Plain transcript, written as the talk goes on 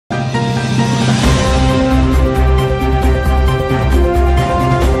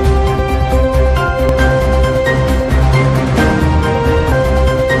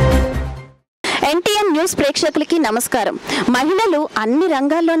News ప్రేక్షకులకి నమస్కారం. మహిళలు అన్ని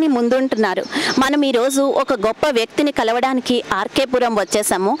రంగాల్లోని ముందుంటున్నారు. మనం ఈ రోజు ఒక గొప్ప వ్యక్తిని కలవడానికి ఆర్కే పురం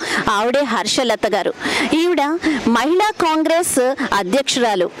వచ్చేసాము. ఆవిడే హర్ష లత గారు. ఈవిడ మహిళా కాంగ్రెస్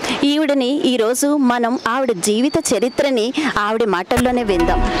అధ్యక్షురాలు. ఈవిడని ఈ రోజు మనం ఆవిడ జీవిత చరిత్రని ఆవిడ మాటల్లోనే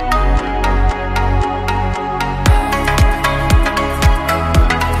విందాం.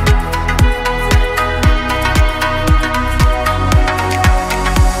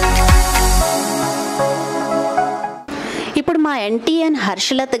 ఇప్పుడు మా NTN హర్ష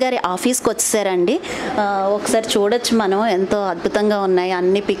లత గారి ఆఫీస్కి వచ్చేసారండి. ఒకసారి చూడొచ్చు మనం, ఎంతో అద్భుతంగా ఉన్నాయి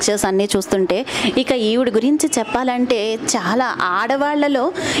అన్ని పిక్చర్స్ అన్నీ చూస్తుంటే. ఇక ఈవిడ గురించి చెప్పాలంటే చాలా ఆడవాళ్లలో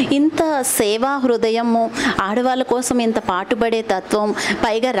ఇంత సేవా హృదయము, ఆడవాళ్ళ కోసం ఇంత పాటుపడే తత్వం,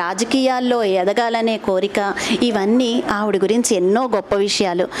 పైగా రాజకీయాల్లో ఎదగాలనే కోరిక, ఇవన్నీ ఆవిడ గురించి ఎన్నో గొప్ప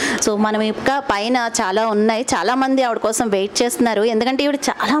విషయాలు. సో మనం ఇంకా పైన చాలా ఉన్నాయి, చాలామంది ఆవిడ కోసం వెయిట్ చేస్తున్నారు. ఎందుకంటే ఈవిడ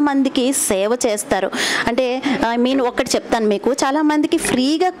చాలామందికి సేవ చేస్తారు. అంటే ఒకటి చెప్తాను మీకు, చాలా మందికి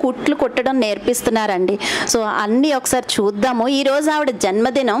ఫ్రీగా కుట్లు కుట్టడం నేర్పిస్తున్నారండి. సో అన్నీ ఒకసారి చూద్దాము. ఈరోజు ఆవిడ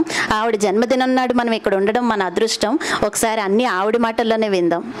జన్మదినం నాడు మనం ఇక్కడ ఉండడం మన అదృష్టం. ఒకసారి అన్ని ఆవిడ మాటల్లోనే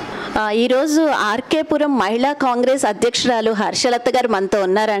విందాం. ఈరోజు ఆర్కే పురం మహిళా కాంగ్రెస్ అధ్యక్షురాలు హర్ష లత గారు మనతో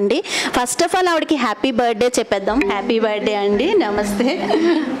ఉన్నారండి. ఫస్ట్ ఆఫ్ ఆల్ ఆవిడకి హ్యాపీ బర్త్డే చెప్పేద్దాం. హ్యాపీ బర్త్డే అండి, నమస్తే.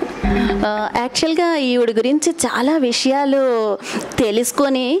 యాక్చువల్గా ఈవిడ గురించి చాలా విషయాలు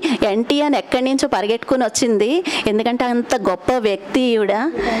తెలుసుకొని NTN ఎక్కడి నుంచో పరిగెట్టుకుని వచ్చింది. ఎందుకంటే అంత గొప్ప వ్యక్తి ఈవిడ.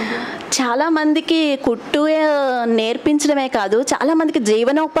 చాలామందికి కుట్టు నేర్పించడమే కాదు, చాలామందికి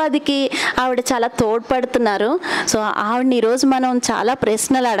జీవనోపాధికి ఆవిడ చాలా తోడ్పడుతున్నారు. సో ఆవిడని ఈరోజు మనం చాలా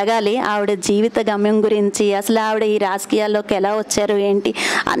ప్రశ్నలు అడగాలి. ఆవిడ జీవిత గమ్యం గురించి, అసలు ఆవిడ ఈ రాజకీయాల్లోకి ఎలా వచ్చారు ఏంటి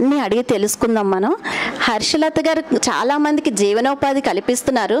అన్నీ అడిగి తెలుసుకుందాం మనం. హర్ష లత గారు చాలామందికి జీవనోపాధి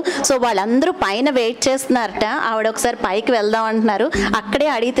కల్పిస్తున్నారు. సో వాళ్ళందరూ పైన వెయిట్ చేస్తున్నారట. ఆవిడ ఒకసారి పైకి వెళ్దాం అంటున్నారు. అక్కడే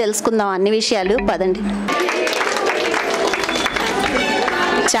అడిగి తెలుసుకుందాం అన్ని విషయాలు. పదండి.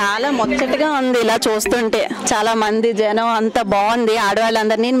 చాలా ముచ్చటగా ఉంది ఇలా చూస్తుంటే, చాలా మంది జనం, అంత బాగుంది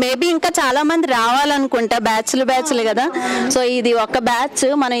ఆడవాళ్ళందరూ. నేను మేబీ ఇంకా చాలా మంది రావాలనుకుంటా, బ్యాచ్లు కదా. సో ఇది ఒక బ్యాచ్,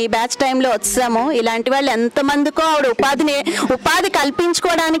 మనం ఈ బ్యాచ్ టైంలో వచ్చాము. ఇలాంటి వాళ్ళు ఎంతమందికో ఆవిడ ఉపాధి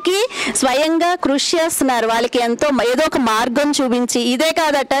కల్పించుకోవడానికి స్వయంగా కృషి చేస్తున్నారు. వాళ్ళకి ఏదో ఒక మార్గం చూపించి, ఇదే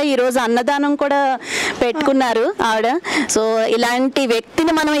కాదట ఈరోజు అన్నదానం కూడా పెట్టుకున్నారు ఆవిడ. సో ఇలాంటి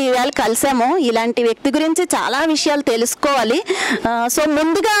వ్యక్తిని మనం ఈవేళ కలిసాము. ఇలాంటి వ్యక్తి గురించి చాలా విషయాలు తెలుసుకోవాలి. సో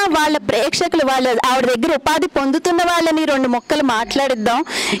ముందుగా వాళ్ళ ప్రేక్షకులు, ఆవిడ దగ్గర ఉపాధి పొందుతున్న వాళ్ళని రెండు మొక్కలు మాట్లాడిద్దాం.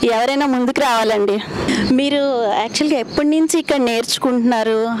 ఎవరైనా ముందుకు రావాలండి. మీరు యాక్చువల్గా ఎప్పటి నుంచి ఇక్కడ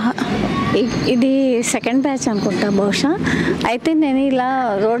నేర్చుకుంటున్నారు? ఇది సెకండ్ బ్యాచ్ అనుకుంటా బహుశా. అయితే నేను ఇలా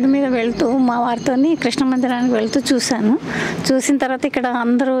రోడ్డు మీద వెళ్తూ మా వారితో కృష్ణ మందిరానికి వెళ్తూ చూసిన తర్వాత ఇక్కడ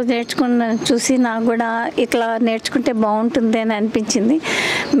అందరూ చూసి నాకు కూడా ఇట్లా నేర్చుకుంటే బాగుంటుంది అని అనిపించింది.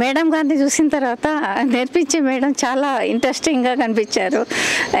 మేడం గారిని చూసిన తర్వాత నేర్పించే మేడం చాలా ఇంట్రెస్టింగ్గా కనిపించారు.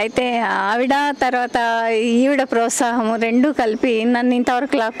 అయితే ఆవిడ తర్వాత ఈవిడ ప్రోత్సాహము రెండూ కలిపి నన్ను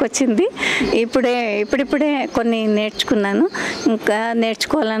ఇంతవరకు లాక్కొచ్చింది. ఇప్పుడిప్పుడే కొన్ని నేర్చుకున్నాను, ఇంకా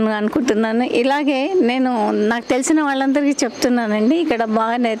నేర్చుకోవాలని అనుకుంటున్నాను. ఇలాగే నేను నాకు తెలిసిన వాళ్ళందరికీ చెప్తున్నానండి, ఇక్కడ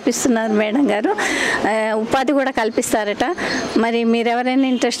బాగా నేర్పిస్తున్నారు మేడం గారు, ఉపాధి కూడా కల్పిస్తారట. మరి మీరు ఎవరైనా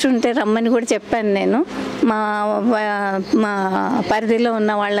ఇంట్రెస్ట్ ఉంటే రమ్మని కూడా చెప్పాను. నేను మా పరిధిలో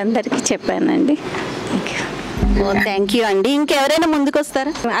ఉన్న వాళ్ళందరికీ చెప్పానండి. థ్యాంక్ యూ అండి. ఇంకెవరైనా ముందుకు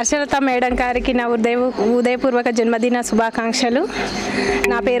వస్తారా? హర్షలత మేడం గారికి నా ఉదయపూర్వక జన్మదిన శుభాకాంక్షలు.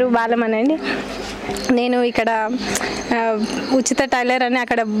 నా పేరు బాలమనండి. నేను ఇక్కడ ఉచిత టైలర్ అని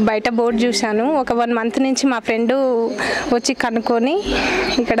అక్కడ బయట బోర్డు చూశాను. ఒక 1 మంత్ నుంచి మా ఫ్రెండు వచ్చి కనుక్కొని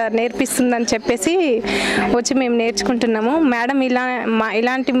ఇక్కడ నేర్పిస్తుందని చెప్పేసి వచ్చి మేము నేర్చుకుంటున్నాము. మేడం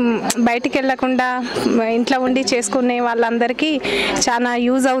ఇలాంటి బయటికి వెళ్ళకుండా ఇంట్లో ఉండి చేసుకునే వాళ్ళందరికీ చాలా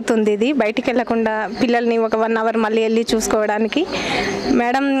యూజ్ అవుతుంది. ఇది బయటికి వెళ్ళకుండా పిల్లల్ని ఒక 1 అవర్ మళ్ళీ వెళ్ళి చూసుకోవడానికి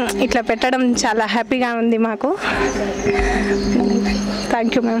మేడం ఇట్లా పెట్టడం చాలా హ్యాపీగా ఉంది మాకు.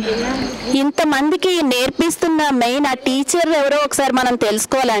 Thank you ma'am. ఇంతమందికి నేర్పిస్తున్న మెయిన్ ఆ టీచర్ ఎవరో ఒకసారి మనం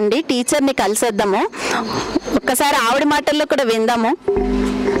తెలుసుకోవాలండి. టీచర్ని కలిసేద్దాము, ఒక్కసారి ఆవిడ మాటల్లో కూడా విందాము.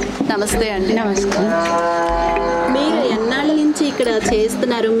 నమస్తే అండి. నమస్కారం. మీరు ఎన్నాళ్ళ నుంచి ఇక్కడ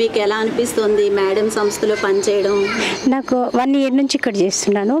చేస్తున్నారు? మీకు ఎలా అనిపిస్తుంది మేడం సంస్థలో పనిచేయడం? నాకు 1 ఇయర్ నుంచి ఇక్కడ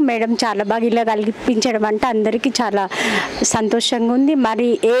చేస్తున్నాను. మేడం చాలా బాగా ఇలా కల్పించడం అంటే అందరికీ చాలా సంతోషంగా ఉంది. మరి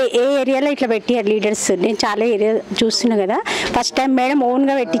ఏ ఏరియాలో ఇట్లా పెట్టారు లీడర్స్, నేను చాలా ఏరియా చూస్తున్నా కదా. ఫస్ట్ టైం మేడం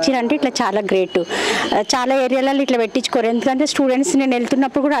ఓన్గా పెట్టించారంటే ఇట్లా చాలా గ్రేట్. చాలా ఏరియాలలో ఇట్లా పెట్టించుకోరు. ఎందుకంటే స్టూడెంట్స్ నేను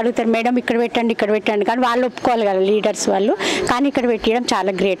వెళ్తున్నప్పుడు కూడా అడుగుతారు, మేడం ఇక్కడ పెట్టండి కానీ వాళ్ళు ఒప్పుకోవాలి కదా లీడర్స్ వాళ్ళు. కానీ ఇక్కడ పెట్టడం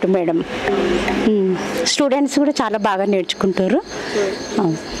చాలా గ్రేట్ మేడం. స్టూడెంట్స్ కూడా చాలా బాగా నేర్చుకుంటారు.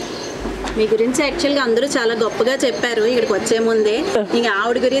 మీ గురించి యాక్చువల్గా అందరూ చాలా గొప్పగా చెప్పారు ఇక్కడికి వచ్చే ముందే. ఇంకా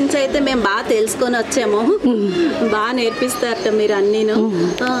ఆవిడ గురించి అయితే మేము బాగా తెలుసుకొని వచ్చాము. బాగా నేర్పిస్తారట మీరు అన్నీను.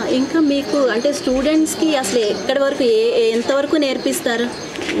 ఇంకా మీకు అంటే స్టూడెంట్స్కి అసలు ఎక్కడి వరకు ఎంతవరకు నేర్పిస్తారు?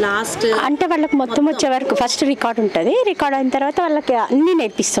 లాస్ట్ అంటే వాళ్ళకి మొత్తం వచ్చే వరకు ఫస్ట్ రికార్డ్ ఉంటుంది. రికార్డ్ అయిన తర్వాత వాళ్ళకి అన్నీ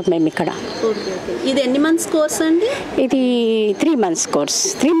నేర్పిస్తాం మేము ఇక్కడ. ఓకే. ఇది ఎన్ని మంత్స్ కోర్స్ అండి? ఇది 3 months కోర్స్.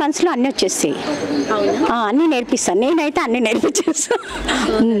 3 monthsలో అన్నీ వచ్చేస్తాయి. అన్నీ నేర్పిస్తాను. నేనైతే అన్నీ నేర్పించేస్తాను.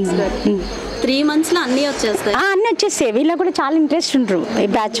 3 monthsలో అన్నీ వచ్చేస్తాయి. అన్నీ వచ్చేస్తాయి. వీళ్ళకి కూడా చాలా ఇంట్రెస్ట్ ఉంటారు ఈ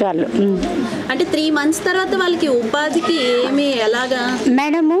బ్యాచ్ వాళ్ళు. అంటే 3 months తర్వాత వాళ్ళకి ఉపాధికి ఏమి ఎలాగా?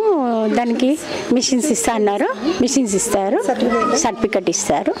 మేడము దానికి మిషన్స్ ఇస్తా అన్నారు. మిషన్స్ ఇస్తారు, సర్టిఫికెట్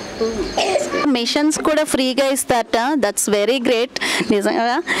ఇస్తారు. మిషన్స్ కూడా ఫ్రీగా ఇస్తారట. That's very great.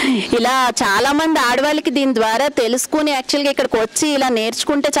 నిజంగా ఇలా చాలా మంది ఆడవాళ్ళకి దీని ద్వారా తెలుసుకుని యాక్చువల్గా ఇక్కడికి వచ్చి ఇలా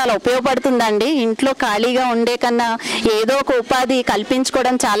నేర్చుకుంటే చాలా ఉపయోగపడుతుందండి. ఇంట్లో ఖాళీగా ఉండే కన్నా ఏదో ఒక ఉపాధి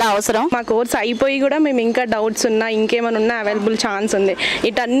కల్పించుకోవడం చాలా అవసరం. మా కోర్స్ అయిపోయి కూడా మేము ఇంకా డౌట్స్ ఉన్నా ఇంకేమైనా ఉన్నా అవైలబుల్ ఛాన్స్ ఉంది.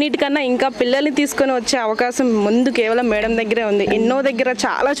 వీటన్నిటికన్నా ఇంకా పిల్లల్ని తీసుకొని వచ్చే అవకాశం ముందు కేవలం మేడం దగ్గరే ఉంది. ఎన్నో దగ్గర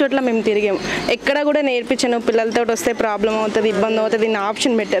చాలా చోట్ల మేము తిరిగాము. ఎక్కడ కూడా నేర్పించాను. పిల్లలతో వస్తే ప్రాబ్లం అవుతుంది, ఇబ్బంది అవుతుంది, నా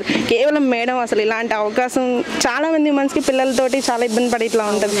ఆప్షన్ పెట్టారు. కేవలం మేడం అసలు ఇలాంటి అవకాశం చాలా మంది మనసుకి పిల్లలతోటి చాలా ఇబ్బంది పడి ఇట్లా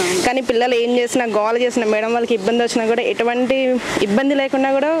ఉంటుంది. కానీ పిల్లలు ఏం చేసినా గోల చేసిన మేడం వాళ్ళకి ఇబ్బంది వచ్చినా కూడా ఎటువంటి ఇబ్బంది లేకుండా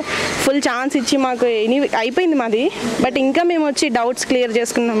కూడా ఫుల్ ఛాన్స్ ఇచ్చి మాకు అయిపోయింది మాది. బట్ ఇంకా మేము వచ్చి డౌట్స్ క్లియర్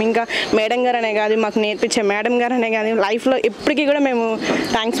చేసుకున్నాం. ఇంకా మేడం గారు అనే కాదు, మాకు నేర్పించే మేడం గారు అనే కాదు, లైఫ్లో ఎప్పటికీ కూడా మేము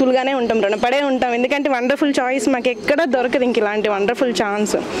థ్యాంక్స్ఫుల్గానే ఉంటాం, రుణపడే ఉంటాం. ఎందుకంటే వండర్ఫుల్ చాయిస్ మాకు ఎక్కడ దొరకదు. ఇంక ఇలాంటి వండర్ఫుల్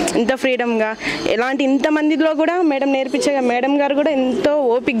ఛాన్స్ ఇంత ఫ్రీడమ్గా ఎలాంటి ఇంతమందిలో కూడా మేడం నేర్పించే మేడం గారు కూడా ఎంతో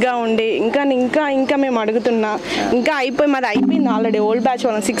ఓపిక్గా ఉండి ఇంకా ఇంకా ఇంకా మేము అడుగుతున్నా. ఇంకా మాది అయిపోయింది ఆల్రెడీ. ఓల్డ్ బ్యాచ్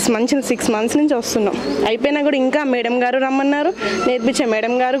వాళ్ళం 6 months నుంచి వస్తున్నాం. అయిపోయినా కూడా ఇంకా మేడం గారు రమ్మన్నారు, నేర్పించే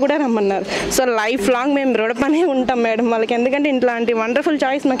మేడం గారు కూడా రమ్మన్నారు. సో లైఫ్ లాంగ్ మేము రుణపనే ఉంటాం మేడం వాళ్ళకి. ఎందుకంటే ఇట్లాంటి వండర్ఫుల్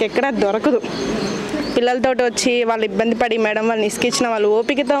చాయిస్ మాకు ఎక్కడా దొరకదు. పిల్లలతో వచ్చి వాళ్ళు ఇబ్బంది పడి మేడం వాళ్ళని ఇసుకిచ్చిన వాళ్ళు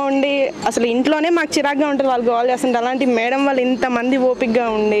ఓపికతో ఉండి అసలు ఇంట్లోనే మాకు చిరాగ్గా ఉంటుంది వాళ్ళు కాల్ చేస్తుంటే, అలాంటి మేడం వాళ్ళు ఇంతమంది ఓపికగా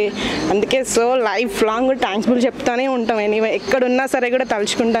ఉండి అందుకే సో లైఫ్ లాంగ్ థ్యాంక్స్ఫుల్ చెప్తానే ఉంటాం. ఎనీవే ఎక్కడున్నా సరే కూడా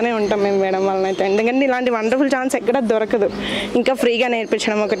తలుచుకుంటూనే ఉంటాం మేము మేడం వాళ్ళని అయితే. ఎందుకంటే ఇలాంటి వండర్ఫుల్ ఛాన్స్ ఎక్కడ దొరకదు. ఇంకా ఫ్రీగా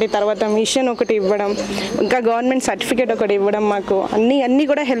నేర్పించడం ఒకటి, తర్వాత మిషన్ ఒకటి ఇవ్వడం, ఇంకా గవర్నమెంట్ సర్టిఫికేట్ ఒకటి ఇవ్వడం, మాకు అన్నీ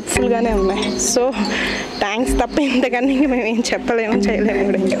కూడా హెల్ప్ఫుల్గానే ఉన్నాయి. సో థ్యాంక్స్ తప్ప ఇంతకన్నా ఇంకా మేము ఏం చెప్పలేము, చేయలేము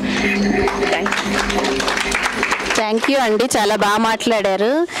కూడా. ఇంకా థ్యాంక్ యూ అండి, చాలా బాగా మాట్లాడారు.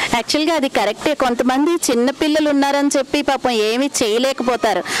 యాక్చువల్గా అది కరెక్టే. కొంతమంది చిన్నపిల్లలు ఉన్నారని చెప్పి పాపం ఏమీ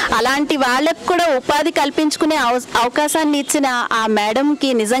చేయలేకపోతారు. అలాంటి వాళ్ళకు కూడా ఉపాధి కల్పించుకునే అవకాశాన్ని ఇచ్చిన ఆ మేడంకి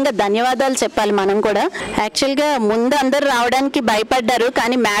నిజంగా ధన్యవాదాలు చెప్పాలి మనం కూడా. యాక్చువల్గా ముందు అందరు రావడానికి భయపడ్డారు,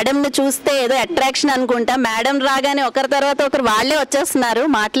 కానీ మేడంని చూస్తే ఏదో అట్రాక్షన్ అనుకుంటా. మేడం రాగానే ఒకరి తర్వాత ఒకరు వాళ్ళే వచ్చేస్తున్నారు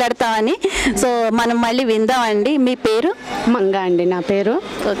మాట్లాడతామని. సో మనం మళ్ళీ విందామండి. మీ పేరు? మంగ అండి నా పేరు.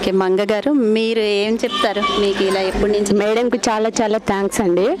 ఓకే మంగ గారు, మీరు ఏం చెప్తారు? మీకు ఇలా ఎప్పటి నుంచి? మేడంకి చాలా చాలా థ్యాంక్స్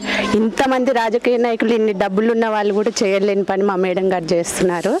అండి. ఇంతమంది రాజకీయ నాయకులు ఇన్ని డబ్బులు ఉన్న వాళ్ళు కూడా చేయలేని పని మా మేడం గారు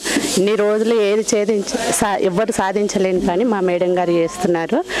చేస్తున్నారు. ఇన్ని రోజులు ఏది ఎవ్వరు సాధించలేని పని మా మేడం గారు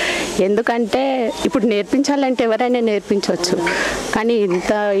చేస్తున్నారు. ఎందుకంటే ఇప్పుడు నేర్పించాలంటే ఎవరైనా నేర్పించవచ్చు, కానీ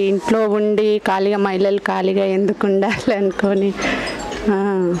ఇంత ఇంట్లో ఉండి ఖాళీగా మహిళలు ఖాళీగా ఎందుకు ఉండాలి అనుకొని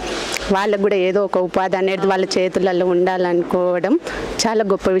వాళ్ళకు కూడా ఏదో ఒక ఉపాధి అనేది వాళ్ళ చేతులలో ఉండాలనుకోవడం చాలా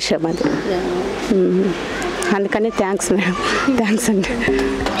గొప్ప విషయం అది. అందుకని థ్యాంక్స్ మేడం. థ్యాంక్స్ అండి.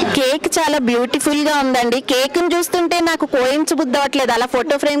 కేక్ చాలా బ్యూటిఫుల్గా ఉందండి. కేక్ని చూస్తుంటే నాకు కోయించబుద్ధి అవ్వట్లేదు, అలా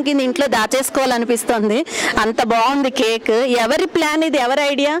ఫోటో ఫ్రేమ్ కింద ఇంట్లో దాచేసుకోవాలనిపిస్తుంది, అంత బాగుంది కేక్. ఎవరి ప్లాన్ ఇది? ఎవరి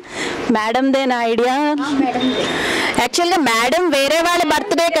ఐడియా? మేడందేనా ఐడియా? యాక్చువల్గా మేడం వేరే వాళ్ళ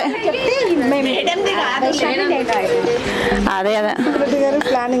బర్త్డే అదే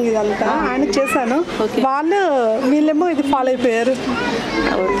ప్లానింగ్ ఇదంతా ఆయన చేశాను, వీళ్ళేమో ఇది ఫాలో అయిపోయారు.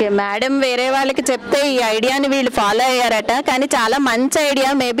 ఓకే, మేడం వేరే వాళ్ళకి చెప్తే ఈ ఐడియాని వీళ్ళు ఫాలో అయ్యారట. కానీ చాలా మంచి ఐడియా.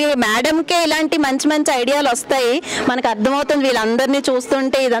 మేబీ మేడంకే ఇలాంటి మంచి మంచి ఐడియాలు వస్తాయి, మనకు అర్థమవుతుంది వీళ్ళందరినీ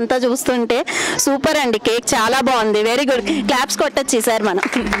చూస్తుంటే, ఇదంతా చూస్తుంటే. సూపర్ అండి, కేక్ చాలా బాగుంది. వెరీ గుడ్, క్లాప్స్ కొట్టచ్చు ఈసారి మనం.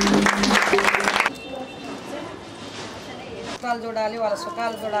 కష్టాలు చూడాలి, వాళ్ళ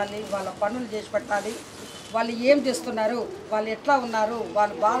సుఖాలు చూడాలి, వాళ్ళ పనులు చేసి పెట్టాలి, వాళ్ళు ఏం చేస్తున్నారు, వాళ్ళు ఎట్లా ఉన్నారు,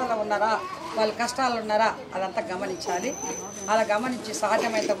 వాళ్ళు బాధలో ఉన్నారా, వాళ్ళు కష్టాలు ఉన్నారా, అదంతా గమనించాలి. అలా గమనించి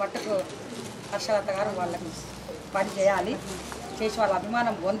సాధ్యమైనంత మట్టుకు హర్షలత గారు వాళ్ళకి పని చేయాలి, చేసి వాళ్ళ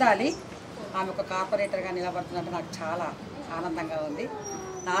అభిమానం పొందాలి. ఆమె ఒక కార్పొరేటర్గా నిలబడుతున్నట్టు నాకు చాలా ఆనందంగా ఉంది.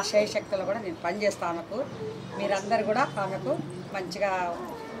 నా శక్తులు కూడా నేను పనిచేస్తాను ఆమెకు. మీరందరూ కూడా ఆమెకు మంచిగా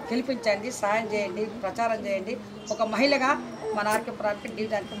గెలిపించండి, సాయం చేయండి, ప్రచారం చేయండి. ఒక మహిళగా మన ఆర్కేపురానికి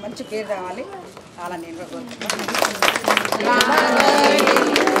డివిజన్కి మంచి పేరు రావాలి, అలా నేను కోరుకుంటున్నాను.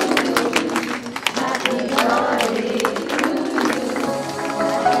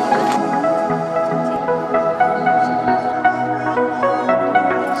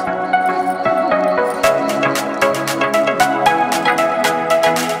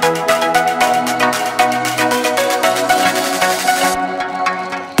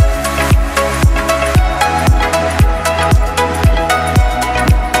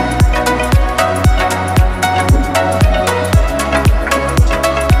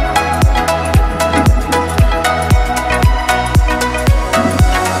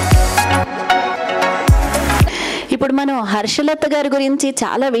 హర్షలత గారి గురించి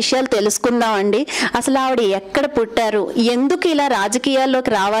చాలా విషయాలు తెలుసుకుందామండి. అసలు ఆవిడ ఎక్కడ పుట్టారు, ఎందుకు ఇలా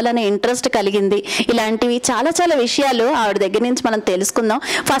రాజకీయాల్లోకి రావాలనే ఇంట్రెస్ట్ కలిగింది, ఇలాంటివి చాలా చాలా విషయాలు ఆవిడ దగ్గర నుంచి మనం తెలుసుకుందాం.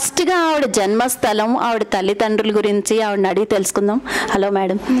 ఫస్ట్గా ఆవిడ జన్మస్థలం, ఆవిడ తల్లిదండ్రుల గురించి ఆవిడని అడిగి తెలుసుకుందాం. హలో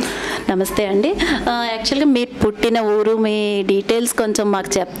మేడం, నమస్తే అండి. యాక్చువల్గా మీరు పుట్టిన ఊరు, మీ డీటెయిల్స్ కొంచెం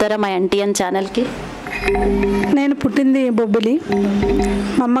మాకు చెప్తారా మా NTN ఛానల్కి? నేను పుట్టింది బొబ్బిలి.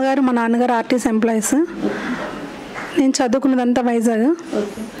 మా అమ్మగారు మా నాన్నగారు ఆర్టీసీ ఎంప్లాయీస్. నేను చదువుకున్నదంతా వైజాగ్.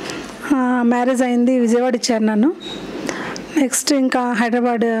 మ్యారేజ్ అయింది విజయవాడ, ఇచ్చారు నన్ను. నెక్స్ట్ ఇంకా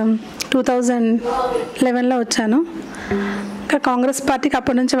హైదరాబాద్ 2011లో వచ్చాను. ఇంకా కాంగ్రెస్ పార్టీకి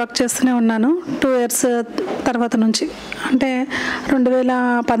అప్పటి నుంచి వర్క్ చేస్తూనే ఉన్నాను. 2 years తర్వాత నుంచి, అంటే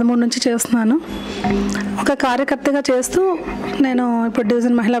 2013 నుంచి చేస్తున్నాను. ఒక కార్యకర్తగా చేస్తూ నేను ఇప్పుడు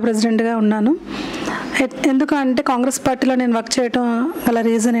డివిజన్ మహిళా ప్రెసిడెంట్గా ఉన్నాను. ఎందుకంటే కాంగ్రెస్ పార్టీలో నేను వర్క్ చేయటం గల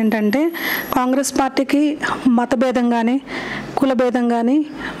రీజన్ ఏంటంటే, కాంగ్రెస్ పార్టీకి మతభేదం కానీ, కుల భేదం కానీ,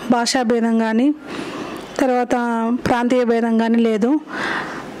 భాషా భేదం కానీ, తర్వాత ప్రాంతీయ భేదం కానీ లేదు.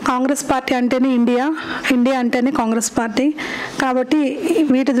 కాంగ్రెస్ పార్టీ అంటేనే ఇండియా, ఇండియా అంటేనే కాంగ్రెస్ పార్టీ. కాబట్టి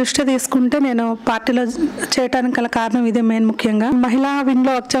వీటి దృష్టి తీసుకుంటే నేను పార్టీలో చేయడానికి గల కారణం ఇదే మెయిన్. ముఖ్యంగా మహిళా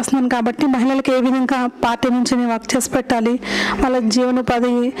వింగ్లో వర్క్ చేస్తున్నాను కాబట్టి మహిళలకు ఏ విధంగా పార్టీ నుంచి నేను వర్క్ చేసి పెట్టాలి, వాళ్ళ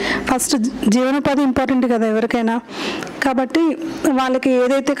జీవనోపాధి, ఫస్ట్ జీవనోపాధి ఇంపార్టెంట్ కదా ఎవరికైనా. కాబట్టి వాళ్ళకి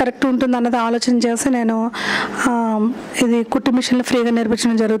ఏదైతే కరెక్ట్ ఉంటుందో అన్నది ఆలోచన చేసి నేను ఇది కుట్టు మిషన్లు ఫ్రీగా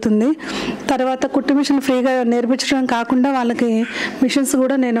నేర్పించడం జరుగుతుంది. తర్వాత కుట్టు మిషన్ ఫ్రీగా నేర్పించడం కాకుండా వాళ్ళకి మిషన్స్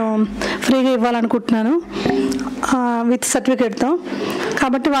కూడా నేను ఫ్రీగా ఇవ్వాలనుకుంటున్నాను విత్ సర్టిఫికేట్తో.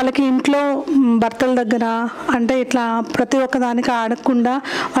 కాబట్టి వాళ్ళకి ఇంట్లో భర్తల దగ్గర అంటే ఇట్లా ప్రతి ఒక్క దానికి అడగకుండా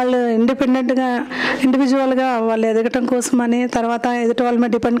వాళ్ళు ఇండిపెండెంట్గా, ఇండివిజువల్గా వాళ్ళు ఎదగటం కోసమని, తర్వాత ఎదుటి వాళ్ళ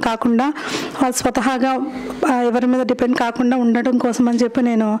మీద డిపెండ్ కాకుండా వాళ్ళు స్వతహాగా ఎవరి మీద డిపెండ్ కాకుండా ఉండటం కోసం అని చెప్పి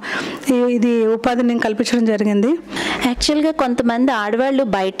నేను ఇది ఉపాధిని నేను కల్పించడం జరిగింది. యాక్చువల్గా కొంతమంది ఆడవాళ్ళు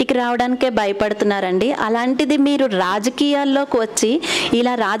బయటికి రావడానికే భయపడుతున్నారండి. అలాంటిది మీరు రాజకీయాల్లోకి వచ్చి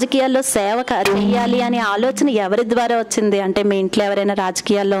ఇలా రాజకీయాల్లో సేవ చేయాలి అనే ఆలోచన ఎవరి ద్వారా వచ్చింది? అంటే మీ ఇంట్లో ఎవరైనా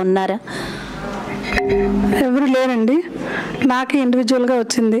రాజకీయాల్లో ఉన్నారా? ఎవరు లేరండి, నాకే ఇండివిజువల్గా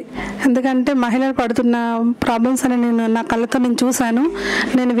వచ్చింది. ఎందుకంటే మహిళలు పడుతున్న ప్రాబ్లమ్స్ అని నేను నా కళ్ళతో నేను చూశాను,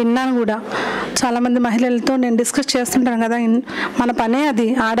 నేను విన్నాను కూడా. చాలామంది మహిళలతో నేను డిస్కస్ చేస్తుంటాను కదా, మన పనే అది.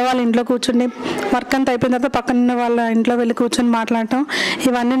 ఆడవాళ్ళు ఇంట్లో కూర్చుని వర్క్ అంతా అయిపోయిన తర్వాత పక్కన వాళ్ళ ఇంట్లో వెళ్ళి కూర్చొని మాట్లాడటం,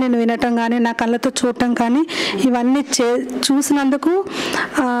 ఇవన్నీ నేను వినటం కానీ, నా కళ్ళతో చూడటం కానీ, ఇవన్నీ చూసినందుకు,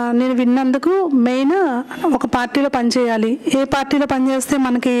 నేను విన్నందుకు మెయిన్ ఒక పార్టీలో పనిచేయాలి. ఏ పార్టీలో పనిచేస్తే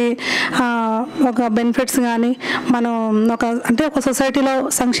మనకి ఒక బెనిఫిట్స్ కానీ, మనం ఒక సొసైటీలో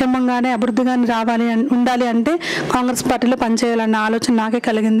సంక్షేమం కానీ, అభివృద్ధి కానీ ఉండాలి అంటే కాంగ్రెస్ పార్టీలో పనిచేయాలన్న ఆలోచన నాకే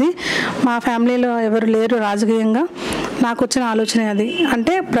కలిగింది. మా ఫ్యామిలీలో ఎవరు లేరు రాజకీయంగా, నాకు వచ్చిన ఆలోచన అది.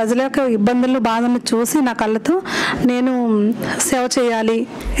 అంటే ప్రజల యొక్క ఇబ్బందులు, బాధలను చూసి నా కళ్ళతో నేను సేవ చేయాలి.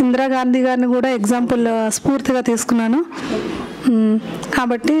 ఇందిరాగాంధీ గారిని కూడా ఎగ్జాంపుల్ స్ఫూర్తిగా తీసుకున్నాను.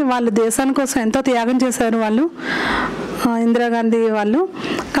 కాబట్టి వాళ్ళు దేశాని కోసం ఎంతో త్యాగం చేశారు వాళ్ళు, ఇందిరాగాంధీ వాళ్ళు.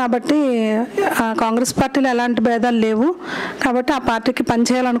 కాబట్టి కాంగ్రెస్ పార్టీలో ఎలాంటి భేదాలు లేవు. కాబట్టి ఆ పార్టీకి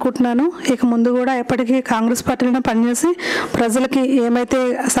పనిచేయాలనుకుంటున్నాను. ఇక ముందు కూడా ఎప్పటికీ కాంగ్రెస్ పార్టీలోనే పనిచేసి ప్రజలకి ఏమైతే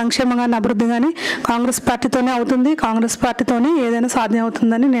సంక్షేమం కానీ, అభివృద్ధి కానీ కాంగ్రెస్ పార్టీతోనే అవుతుంది, కాంగ్రెస్ పార్టీతోనే ఏదైనా సాధ్యం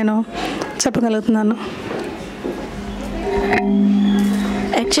అవుతుందని నేను చెప్పగలుగుతున్నాను.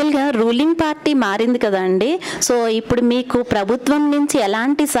 యాక్చువల్గా రూలింగ్ పార్టీ మారింది కదండి, సో ఇప్పుడు మీకు ప్రభుత్వం నుంచి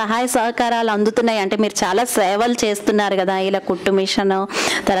ఎలాంటి సహాయ సహకారాలు అందుతున్నాయి? అంటే మీరు చాలా సేవలు చేస్తున్నారు కదా, ఇలా కుట్టు మిషన్,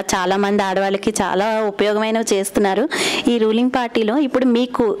 తర్వాత చాలామంది ఆడవాళ్ళకి చాలా ఉపయోగమైనవి చేస్తున్నారు ఈ రూలింగ్ పార్టీలో. ఇప్పుడు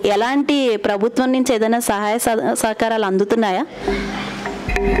మీకు ఎలాంటి ప్రభుత్వం నుంచి ఏదైనా సహాయ సహకారాలు అందుతున్నాయా?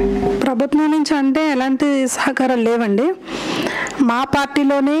 ప్రభుత్వం నుంచి అంటే ఎలాంటి సహకారాలు లేవండి. మా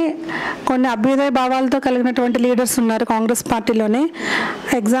పార్టీలోనే కొన్ని అభ్యుదయ భావాలతో కలిగినటువంటి లీడర్స్ ఉన్నారు కాంగ్రెస్ పార్టీలోనే.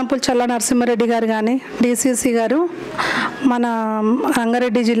 ఎగ్జాంపుల్ చల్లా నరసింహారెడ్డి గారు కానీ, DCC గారు, మన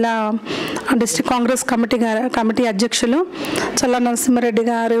రంగారెడ్డి జిల్లా డిస్ట్రిక్ట్ కాంగ్రెస్ కమిటీ అధ్యక్షులు చల్లా నరసింహారెడ్డి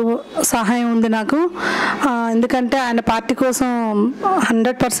గారు సహాయం ఉంది నాకు. ఎందుకంటే ఆయన పార్టీ కోసం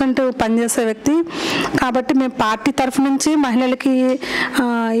 100% పనిచేసే వ్యక్తి. కాబట్టి మేము పార్టీ తరఫు నుంచి మహిళలకి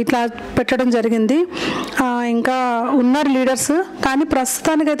ఇట్లా పెట్టడం జరిగింది. ఇంకా ఉన్నారు లీడర్స్, కానీ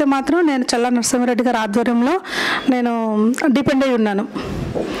ప్రస్తుతానికైతే మాత్రం నేను చల్లా నరసింహారెడ్డి గారి ఆధ్వర్యంలో నేను డిపెండ్ అయి ఉన్నాను.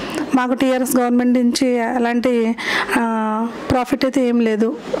 మాకు TRS గవర్నమెంట్ నుంచి ఎలాంటి ప్రాఫిట్ అయితే ఏం లేదు,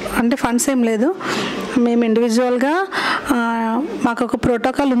 అంటే ఫండ్స్ ఏం లేదు. మేము ఇండివిజువల్గా మాకు ఒక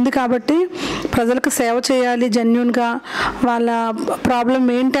ప్రోటోకాల్ ఉంది కాబట్టి ప్రజలకు సేవ చేయాలి, జెన్యూన్గా వాళ్ళ ప్రాబ్లం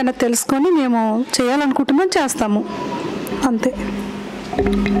ఏంటి అన్నది తెలుసుకొని మేము చేయాలనుకుంటున్నాం, చేస్తాము, అంతే.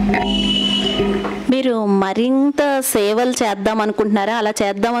 మీ మీరు మరింత సేవలు చేద్దాం అనుకుంటున్నారా? అలా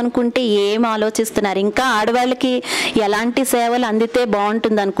చేద్దాం అనుకుంటే ఏం ఆలోచిస్తున్నారు? ఇంకా ఆడవాళ్ళకి ఎలాంటి సేవలు అందితే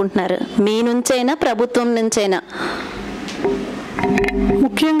బాగుంటుంది అనుకుంటున్నారు? మీ నుంచైనా ప్రభుత్వం నుంచైనా?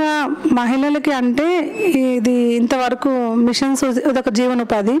 ముఖ్యంగా మహిళలకి అంటే ఇది ఇంతవరకు మిషన్స్ ఇదొక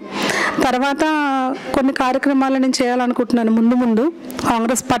జీవనోపాధి. తర్వాత కొన్ని కార్యక్రమాలు నేను చేయాలనుకుంటున్నాను ముందు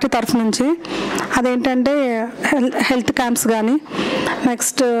కాంగ్రెస్ పార్టీ తరఫు నుంచి. అదేంటంటే హెల్త్ క్యాంప్స్ కానీ,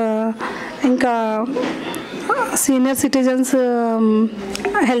 నెక్స్ట్ ఇంకా senior citizens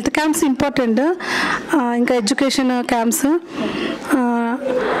health camps important, ఇంకా ఎడ్యుకేషన్ క్యాంప్స్,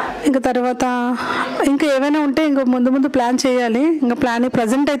 ఇంకా తర్వాత ఇంకా ఏమైనా ఉంటే ఇంకా ముందు ప్లాన్ చేయాలి. ఇంకా ప్లాన్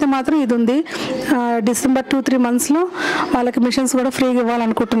ప్రజెంట్ అయితే మాత్రం ఇది ఉంది. డిసెంబర్ 2-3 monthsలో వాళ్ళకి మిషన్స్ కూడా ఫ్రీగా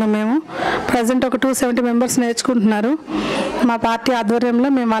ఇవ్వాలనుకుంటున్నాం మేము. ప్రజెంట్ ఒక 270 members నేర్చుకుంటున్నారు. మా పార్టీ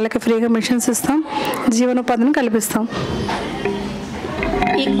ఆధ్వర్యంలో మేము వాళ్ళకి ఫ్రీగా మిషన్స్ ఇస్తాం, జీవనోపాధిని కల్పిస్తాం.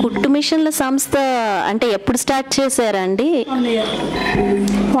 ఈ కుట్టు మిషన్ల సంస్థ అంటే ఎప్పుడు స్టార్ట్ చేశారండి?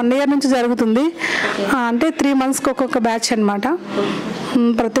 1 year నుంచి జరుగుతుంది. అంటే 3 monthsకి ఒక్కొక్క బ్యాచ్ అనమాట.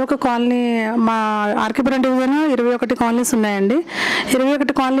 ప్రతి ఒక్క కాలనీ, మా ఆర్కేపురం డివిజన్ 21 కాలనీస్ ఉన్నాయండి.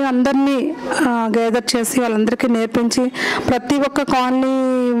 21 కాలనీ అందరినీ గ్యాదర్ చేసి వాళ్ళందరికీ నేర్పించి ప్రతి ఒక్క కాలనీ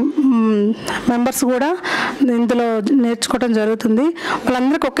మెంబర్స్ కూడా ఇందులో నేర్చుకోవడం జరుగుతుంది.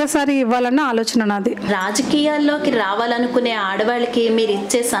 వాళ్ళందరికీ ఒకేసారి ఇవ్వాలన్న ఆలోచన నాది. రాజకీయాల్లోకి రావాలనుకునే ఆడవాళ్ళకి మీరు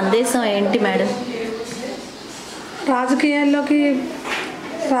ఇచ్చే సందేశం ఏంటి మేడం? రాజకీయాల్లోకి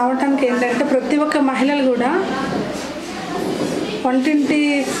రావడానికి ఏంటంటే ప్రతి ఒక్క మహిళలు కూడా వంటింటి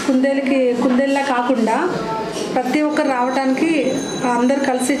కుందేళ్ళ కాకుండా ప్రతి ఒక్కరు రావడానికి, అందరు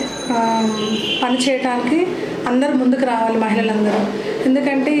కలిసి పని చేయడానికి అందరు ముందుకు రావాలి మహిళలందరూ.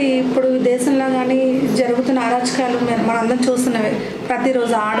 ఎందుకంటే ఇప్పుడు దేశంలో కానీ జరుగుతున్న అరాచకాలు మనందరం చూస్తున్నవే.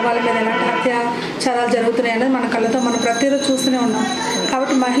 ప్రతిరోజు ఆడవాళ్ళ మీద ఎలాంటి అత్యాచారాలు జరుగుతున్నాయి అనేది మన కళ్ళతో మనం ప్రతిరోజు చూస్తూనే ఉన్నాం.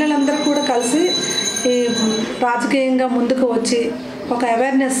 కాబట్టి మహిళలందరూ కూడా కలిసి ఈ రాజకీయంగా ముందుకు వచ్చి ఒక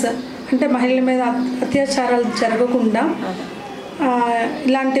అవేర్నెస్, అంటే మహిళల మీద అత్యాచారాలు జరగకుండా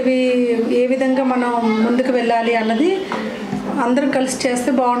ఇలాంటివి ఏ విధంగా మనం ముందుకు వెళ్ళాలి అన్నది అందరం కలిసి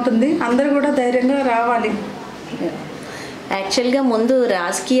చేస్తే బాగుంటుంది. అందరూ కూడా ధైర్యంగా రావాలి. యాక్చువల్గా ముందు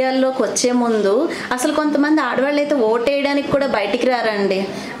రాజకీయాల్లోకి వచ్చే ముందు అసలు కొంతమంది ఆడవాళ్ళు అయితే ఓటేయడానికి కూడా బయటికి రారండి.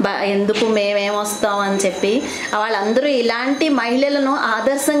 ఎందుకు మేమేమొస్తాం అని చెప్పి. వాళ్ళందరూ ఇలాంటి మహిళలను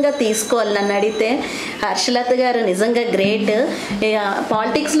ఆదర్శంగా తీసుకోవాలి. నన్ను అడిగితే హర్షలత గారు నిజంగా గ్రేట్.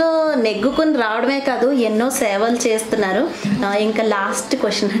 పాలిటిక్స్లో నెగ్గుకుని రావడమే కాదు, ఎన్నో సేవలు చేస్తున్నారు. ఇంకా లాస్ట్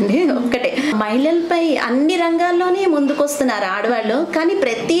క్వశ్చన్ అండి ఒక్కటే. మహిళలపై అన్ని రంగాల్లోనే ముందుకొస్తున్నారు ఆడవాళ్ళు, కానీ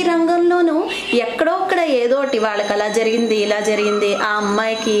ప్రతి రంగంలోనూ ఎక్కడో ఒక్కడ ఏదోటి వాళ్ళకి అలా జరిగింది, ఇలా జరిగింది, ఆ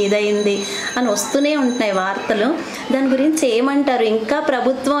అమ్మాయికి ఇదయింది అని వస్తూనే ఉంటున్నాయి వార్తలు. దాని గురించి ఏమంటారు? ఇంకా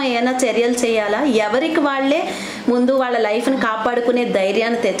ప్రభుత్వం ఏమైనా చర్యలు చేయాలా? ఎవరికి వాళ్ళే ముందు వాళ్ళ లైఫ్ని కాపాడుకునే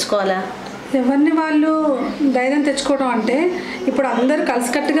ధైర్యాన్ని తెచ్చుకోవాలా? ఎవరిని వాళ్ళు ధైర్యం తెచ్చుకోవడం అంటే ఇప్పుడు అందరూ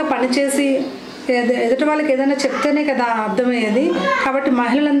కలిసికట్టుగా పనిచేసి ఎదుటి వాళ్ళకి ఏదైనా చెప్తేనే కదా అర్థమయ్యేది. కాబట్టి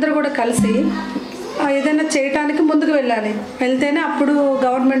మహిళలందరూ కూడా కలిసి ఏదైనా చేయటానికి ముందుకు వెళ్ళాలి. వెళ్తేనే అప్పుడు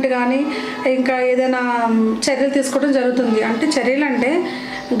గవర్నమెంట్ కానీ ఇంకా ఏదైనా చర్యలు తీసుకోవడం జరుగుతుంది. అంటే చర్యలు అంటే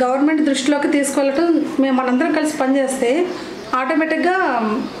గవర్నమెంట్ దృష్టిలోకి తీసుకెళ్ళటం, మనందరం కలిసి పనిచేస్తే ఆటోమేటిక్గా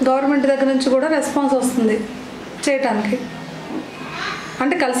గవర్నమెంట్ దగ్గర నుంచి కూడా రెస్పాన్స్ వస్తుంది చేయటానికి.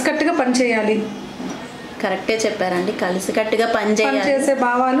 అంటే కలిసికట్టుగా పని చేయాలి. కరెక్టే చెప్పారండి, కలిసికట్టుగా పనిచేసే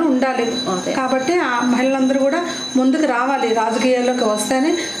భావాలు ఉండాలి. కాబట్టి ఆ మహిళలందరూ కూడా ముందుకు రావాలి. రాజకీయాల్లోకి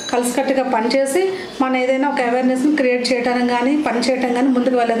వస్తేనే కలిసికట్టుగా పనిచేసి మనం ఏదైనా ఒక అవేర్నెస్ని క్రియేట్ చేయడం కానీ పని చేయడం కానీ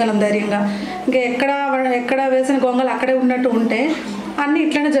ముందుకు వెళ్ళగలం ధైర్యంగా. ఇంకా ఎక్కడ వేసిన గొంగలు అక్కడే ఉన్నట్టు ఉంటే అన్నీ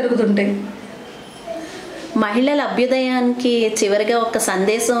ఇట్లనే జరుగుతుంటాయి. మహిళల అభ్యుదయానికి చివరిగా ఒక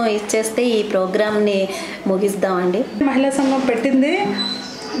సందేశం ఇచ్చేస్తే ఈ ప్రోగ్రామ్ని ముగిస్తామండి. మహిళా సంఘం పెట్టింది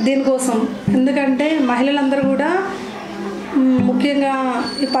దీనికోసం. ఎందుకంటే మహిళలందరూ కూడా ముఖ్యంగా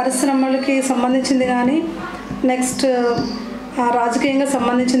ఈ పరిశ్రమలకి సంబంధించింది కానీ, నెక్స్ట్ రాజకీయంగా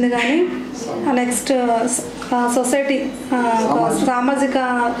సంబంధించింది కానీ, నెక్స్ట్ సొసైటీ సామాజిక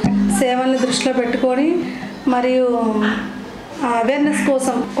సేవల్ని దృష్టిలో పెట్టుకొని మరియు అవేర్నెస్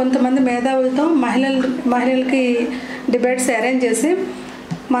కోసం కొంతమంది మేధావులతో మహిళలకి డిబేట్స్ అరేంజ్ చేసి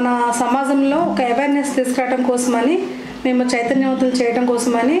మన సమాజంలో ఒక అవేర్నెస్ తీసుకురావడం కోసమని, మేము చైతన్యవంతులు చేయడం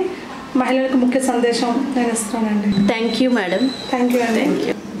కోసమని మహిళలకు ముఖ్య సందేశం నేను ఇస్తున్నానండి. Thank you madam. Thank you అండి.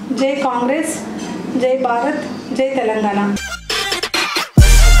 జై కాంగ్రెస్, జై భారత్, జై తెలంగాణ.